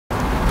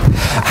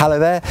Hello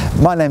there,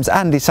 my name's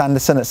Andy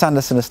Sanderson at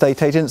Sanderson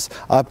Estate Agents.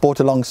 I've brought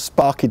along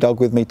Sparky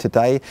Dog with me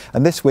today,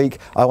 and this week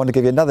I want to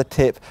give you another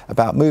tip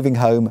about moving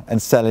home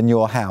and selling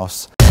your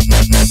house.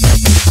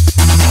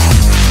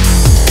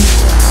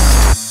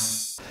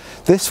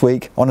 This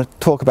week I want to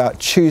talk about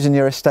choosing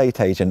your estate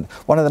agent.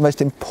 One of the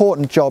most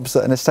important jobs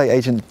that an estate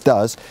agent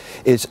does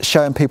is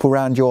showing people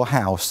around your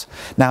house.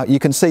 Now you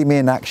can see me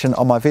in action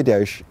on my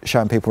videos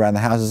showing people around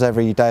the houses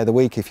every day of the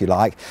week if you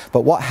like,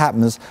 but what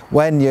happens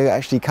when you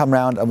actually come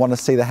round and want to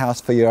see the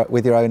house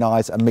with your own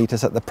eyes and meet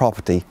us at the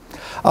property?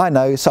 I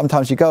know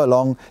sometimes you go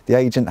along, the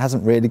agent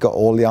hasn't really got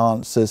all the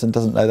answers and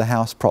doesn't know the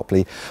house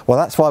properly. Well,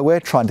 that's why we're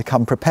trying to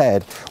come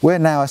prepared. We're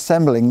now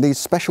assembling these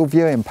special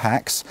viewing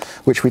packs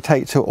which we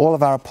take to all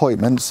of our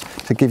appointments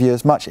to give you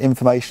as much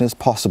information as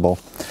possible.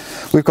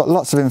 We've got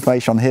lots of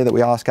information on here that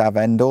we ask our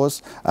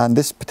vendors, and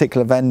this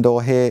particular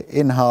vendor here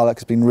in Harlock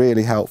has been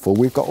really helpful.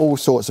 We've got all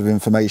sorts of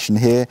information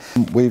here.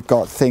 We've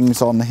got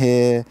things on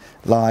here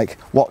like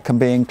what can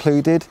be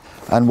included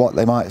and what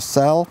they might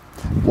sell,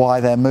 why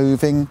they're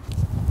moving,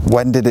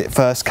 when did it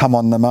first come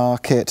on the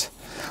market,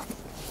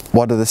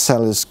 what are the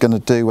sellers going to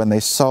do when they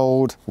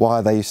sold, why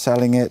are they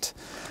selling it,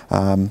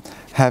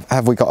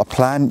 have we got a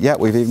plan? Yeah,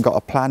 we've even got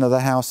a plan of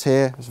the house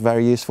here. It's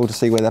very useful to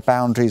see where the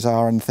boundaries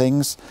are and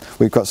things.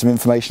 We've got some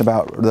information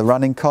about the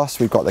running costs.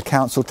 We've got the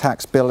council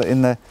tax bill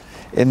in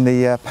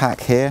the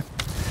pack here.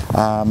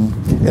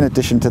 In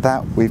addition to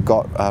that, we've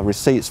got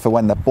receipts for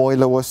when the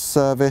boiler was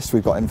serviced.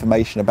 We've got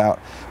information about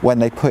when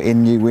they put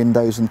in new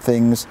windows and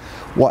things,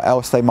 what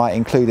else they might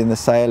include in the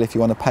sale if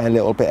you want to pay a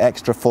little bit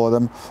extra for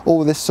them,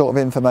 all this sort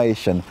of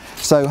information.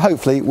 So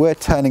hopefully we're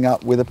turning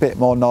up with a bit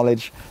more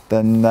knowledge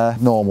than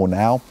normal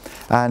now,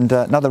 and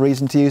another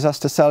reason to use us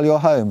to sell your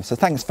home. So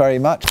thanks very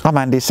much. I'm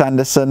Andy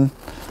Sanderson.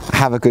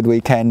 Have a good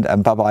weekend,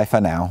 and bye bye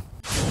for now.